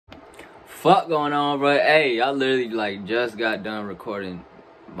fuck going on, bro? Hey, I literally like just got done recording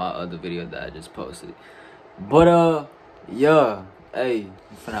my other video that I just posted. But yeah, hey,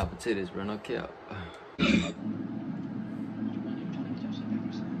 I'm finna have potatoes, bro. No cap.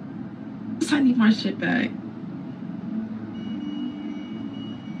 I need my shit back.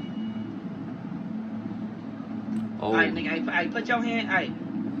 Oh. Hey, nigga, hey, put your hand, hey,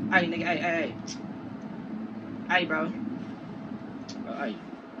 nigga, hey, bro.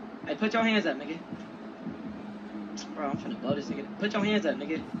 Hey, put your hands up, nigga. Bro, I'm finna blow this nigga. Put your hands up,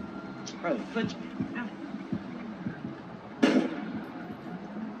 nigga. Bro, put.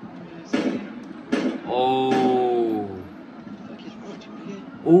 Oh. What the fuck is wrong with you,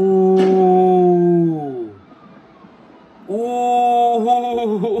 nigga? Ooh.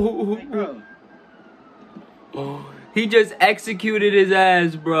 Ooh. Hey, bro. Oh, he just executed his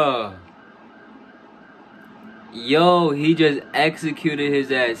ass, bro. Yo, he just executed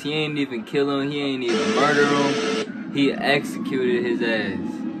his ass. He ain't even kill him. He ain't even murder him. He executed his ass.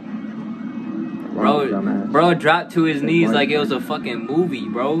 Bro dropped to his knees like it was a fucking movie,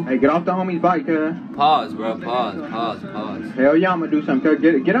 bro. Hey, get off the homie's bike, cuz. Pause, bro. Pause. Hell yeah, I'm gonna do something,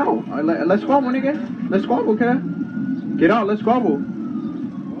 cuz. Get out. Let's squabble, nigga. Let's squabble, cuz. Get out, let's squabble.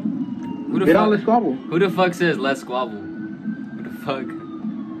 Get out, let's squabble. Who the fuck says let's squabble? Who the fuck?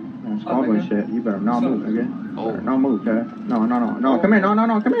 Squabble and shit. You better not move, nigga. Oh. No move, cuz. No. Come here.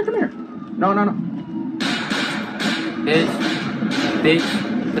 No. Come here. No. Bitch.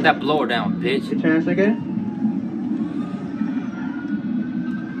 Put that blower down, bitch. Get your chance, nigga.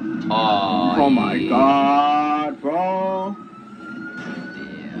 Oh my god, bro.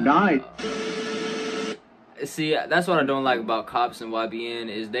 Yeah. Nice. See, that's what I don't like about cops and YBN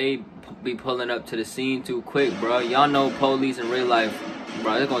is they be pulling up to the scene too quick, bro. Y'all know police in real life,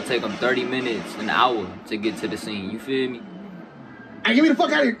 bro, it's gonna take them 30 minutes, an hour to get to the scene. You feel me? Hey, get me the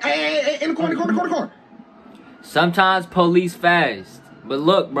fuck out of here. Hey, in the corner. Sometimes police fast. But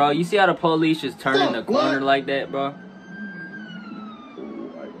look, bro, you see how the police just turn in the corner like that, bro?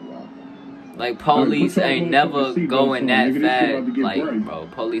 Like, police ain't never going that fast. Like, bro,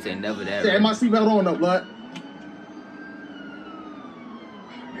 police ain't never that. Yeah, my seatbelt on though, blood.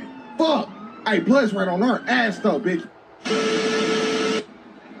 Fuck. Hey, blood's right on our ass though, bitch.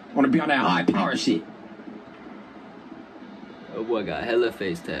 Wanna be on that high power shit. Oh boy, got hella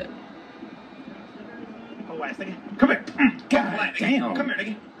face tat. Oh, ass nigga. Come here. God damn. Come here,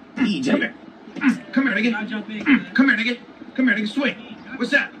 nigga. EJ. Come here, nigga. Come here, nigga. Swing.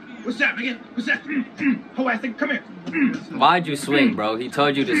 What's up, nigga? What's up? Ho ass nigga, come here. Why'd you swing, bro? He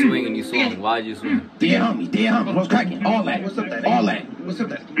told you to swing and you swung. Why'd you swing? Dear homie. What's cracking? All that. What's up, that? All that. What's up,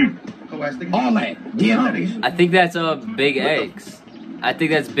 that? Ho ass nigga. All that. Dear homies. I think that's Big X. I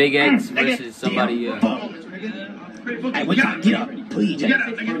think that's Big X versus somebody else. Hey, what y'all get up? Please, Get up,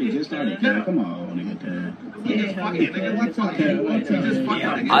 nigga. Come on, nigga.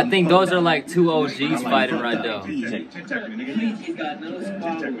 I think those are like two OGs fighting right now. You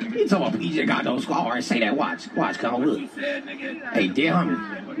talking about PJ got no squad? Alright, say that. Watch, come look. Hey, dear homie,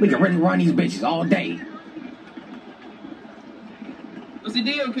 we can really run these bitches all day. What's the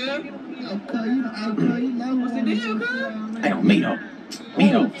deal, cuz? What's the deal, cuz? Hey,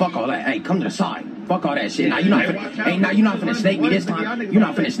 Mito, fuck all that. Hey, come to the side. Fuck all that shit. Now you're not finna snake me this time. You're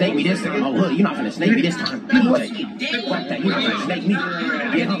not finna snake me this time. Oh, look, you're not finna snake me this time. Fuck that. You're not finna snake me.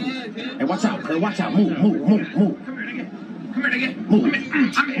 Yeah, homie. Hey, watch out, cuz. Watch out. Move. Come here, nigga. Move. I'm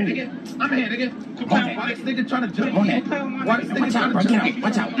here, nigga. Why this nigga trying to jump on that. Why this nigga trying to jump?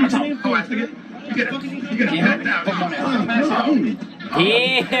 Watch out. Ho ass nigga. You get it. Fuck on that.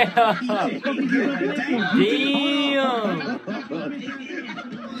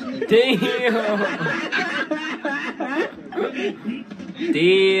 Damn.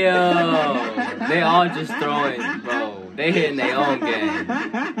 They all just throwing, bro. They hitting their own game.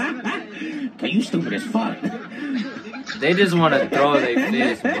 Hey, you stupid as fuck. They just want to throw their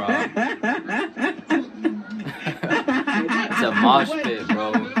fist, bro. It's a mosh pit,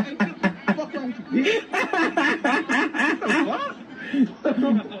 bro.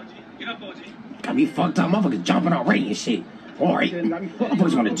 Got me fucked up. Motherfuckers jumping already and shit. Alright.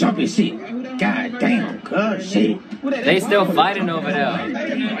 Motherfuckers want to jump and shit. God damn, cuz shit. They still fighting over there.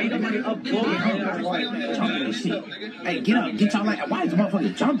 Jumping and shit. Hey, get up. Get y'all like. Why is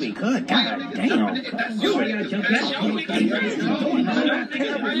motherfuckers jumping, cuz? God damn.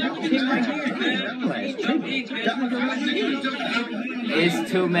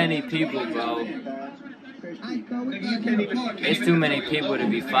 It's too many people, bro. It's too many people to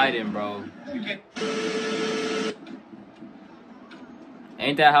be fighting, bro.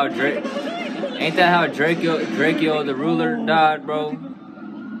 Ain't that how Drake the ruler died, bro?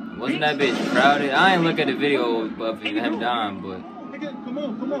 Wasn't that bitch crowded? I ain't look at the video of him dying, but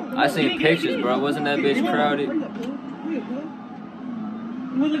I seen pictures, bro. Wasn't that bitch crowded? You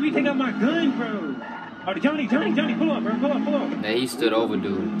wouldn't let me take out my gun, bro. Oh, Johnny, pull up, bro. Pull up. Yeah, he stood over,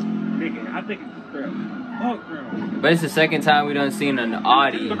 dude. Nigga, I think it's bro. Fuck, bro. But it's the second time we done seen an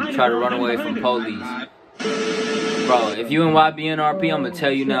Audi try to run away from police. Bro, if you in YBN RP, I'm gonna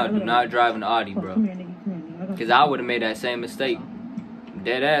tell you now, do not drive an Audi, bro. Cause I would've made that same mistake.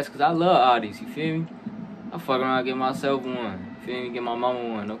 Dead ass, cause I love Audis, you feel me? I fuck around and get myself one. You feel me? Get my mama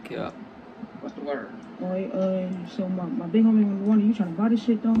one, no cap. What's the word? Boy, so my big homie wanted you trying to buy this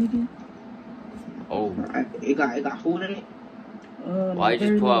shit though, nigga? Oh. It got food in it? Why you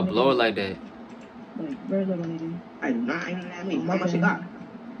just pull out blower like that? Like, very little, nigga. I know me. How much it got?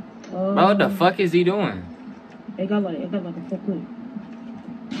 Bro, what the fuck is he doing? It got like a full clip.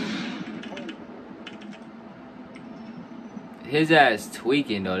 His ass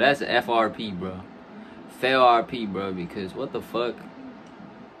tweaking though. That's an FRP, bro. Fail RP, bro. Because what the fuck?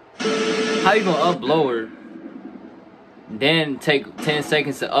 How you gonna up blower? Then take 10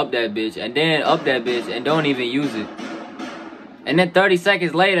 seconds to up that bitch, and then up that bitch, and don't even use it. And then 30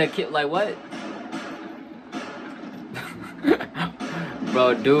 seconds later, like what?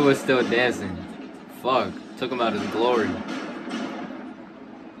 Bro, dude was still dancing. Fuck, took him out of his glory.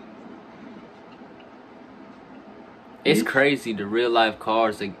 It's crazy, the real life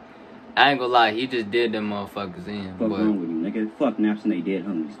cars. Like, I ain't gonna lie, he just did them motherfuckers in. Fuck wrong with you, nigga? Fuck naps and they dead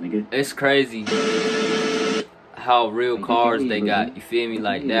homies, nigga. It's crazy how real cars they got. You feel me?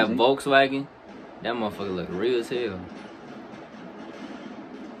 Like that Volkswagen, that motherfucker look real as hell.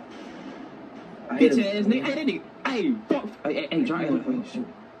 Bitch ass nigga. Hey, that nigga. Hey, fuck. Hey, drive.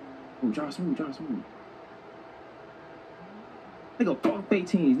 Oh, drive smooth. Nigga, fuck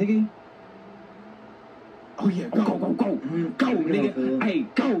 18s, nigga. Oh yeah, go, nigga. Hey,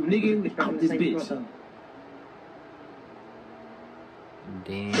 go, nigga. Let's out this bitch.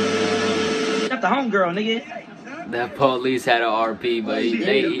 Damn. That's the homegirl, nigga. That police had an RP, but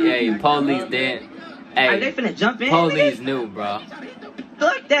hey, police didn't. Hey, They finna jump in. police knew, bro.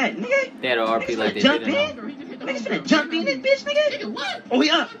 Fuck that, nigga. They had an RP like they Jump didn't in. know. Niggas finna jump in this bitch, nigga. Oh, he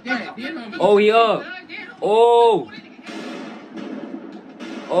up. Oh, he up. Oh.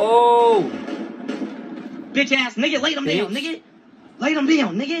 Bitch ass nigga, lay them down, nigga. Lay them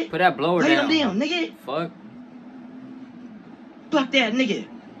down, nigga. Put that blower Lay down. them down, nigga. Fuck. Fuck that nigga.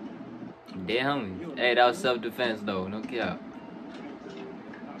 Dead homie. Hey, that was self-defense though. No cap.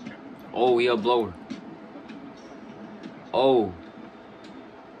 Oh, he a blower. Oh,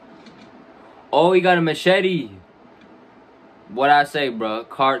 he got a machete. What I say, bro?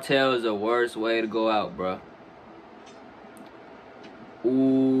 Cartel is the worst way to go out, bro.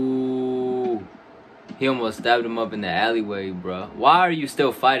 Ooh. He almost stabbed him up in the alleyway, bro. Why are you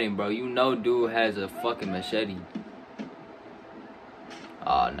still fighting, bro? You know dude has a fucking machete.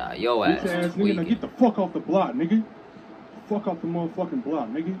 Oh, nah. Yo ass Nigga, now tweaking. get the fuck off the block, nigga. Fuck off the motherfucking block,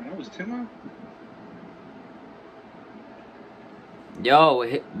 nigga. That was 10. Yo,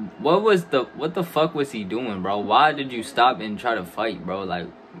 what the fuck was he doing, bro? Why did you stop and try to fight, bro? Like,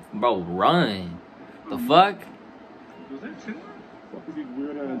 bro, run. The fuck? Was that 10? Fuck is these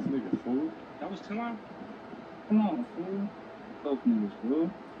weird ass niggas, fool? That was 10? Come on, fool. Fuck niggas, fool.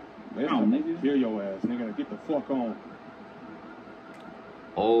 They Come on, nigga. kill your ass, nigga. Now get the fuck on.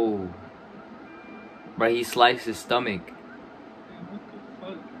 Oh. Bro, he sliced his stomach.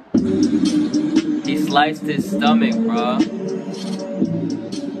 He sliced his stomach, bro.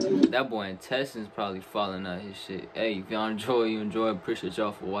 That boy intestines probably falling out his shit. Hey, if y'all enjoy, Appreciate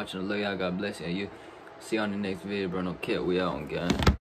y'all for watching. I love y'all. God bless you. See you on the next video, bro. No cap. We out on gang.